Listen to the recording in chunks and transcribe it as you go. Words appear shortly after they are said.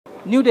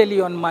New Delhi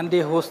on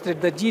Monday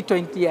hosted the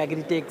G20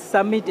 Agritech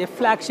Summit, a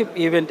flagship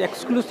event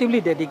exclusively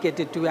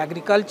dedicated to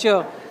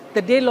agriculture.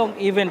 The day-long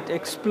event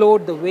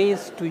explored the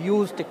ways to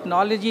use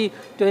technology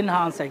to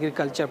enhance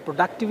agriculture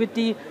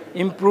productivity,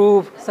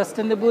 improve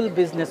sustainable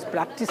business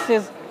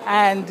practices,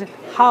 and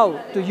how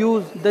to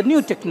use the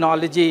new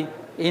technology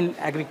in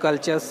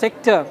agriculture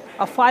sector.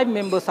 A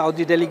 5-member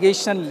Saudi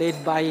delegation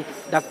led by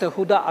Dr.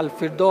 Huda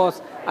Al-Firdaus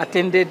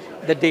attended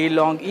the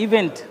day-long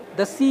event.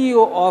 The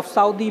CEO of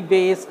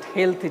Saudi-based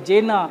Health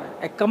Jena,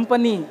 a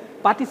company,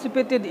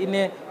 participated in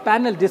a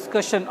panel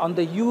discussion on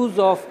the use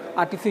of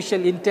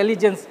artificial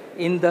intelligence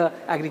in the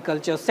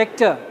agriculture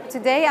sector.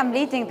 Today I'm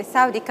leading the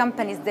Saudi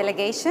company's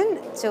delegation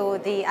to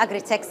the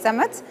Agritech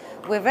Summit.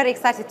 We're very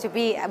excited to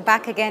be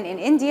back again in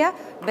India,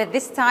 but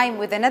this time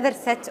with another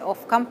set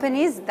of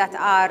companies that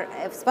are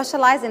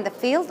specialized in the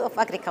field of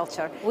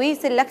agriculture. We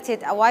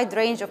selected a wide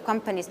range of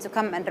companies to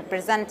come and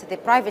represent the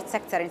private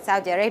sector in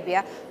Saudi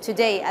Arabia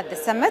today at the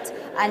summit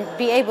and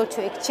be able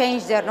to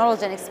exchange their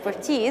knowledge and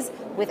expertise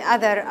with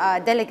other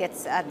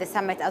delegates at the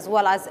summit, as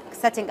well as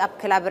setting up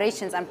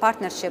collaborations and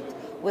partnerships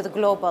with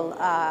global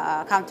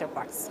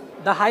counterparts.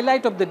 The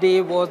highlight of the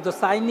day was the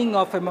signing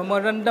of a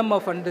memorandum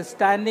of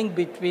understanding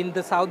between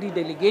the Saudi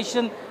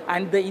delegation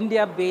and the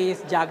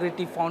India-based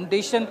Jagriti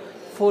Foundation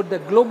for the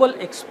global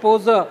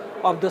exposure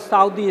of the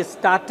Saudi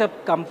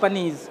startup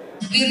companies.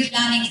 We're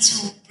planning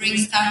to bring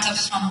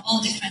startups from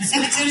all different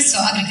sectors, so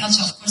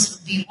agriculture of course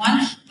would be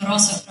one, but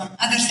also from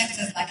other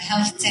sectors like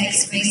health tech,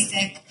 space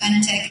tech,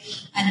 pen tech,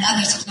 and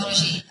other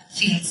technology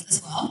fields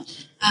as well.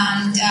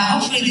 And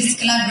hopefully this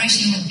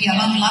collaboration will be a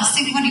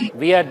long-lasting one.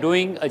 We are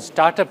doing a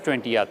Startup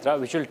 20 Yatra,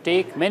 which will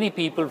take many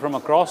people from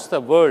across the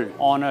world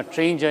on a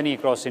train journey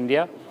across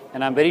India.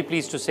 And I'm very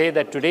pleased to say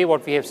that today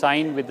what we have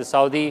signed with the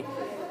Saudi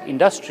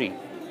industry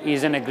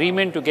is an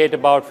agreement to get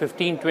about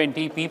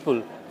 15-20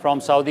 people from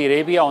Saudi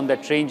Arabia on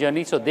that train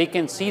journey so they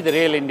can see the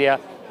real India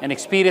and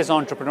experience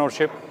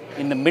entrepreneurship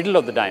in the middle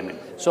of the diamond.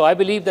 So I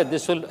believe that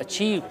this will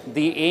achieve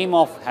the aim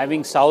of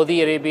having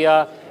Saudi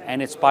Arabia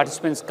and its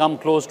participants come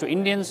close to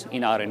Indians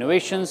in our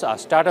innovations, our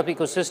startup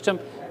ecosystem,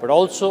 but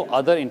also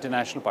other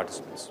international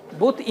participants.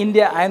 Both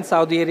India and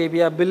Saudi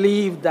Arabia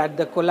believe that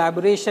the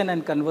collaboration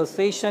and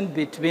conversation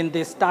between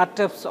the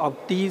startups of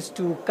these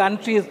two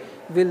countries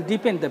will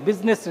deepen the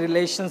business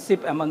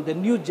relationship among the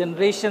new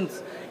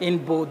generations in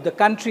both the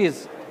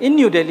countries. In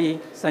New Delhi,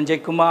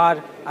 Sanjay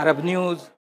Kumar, Arab News.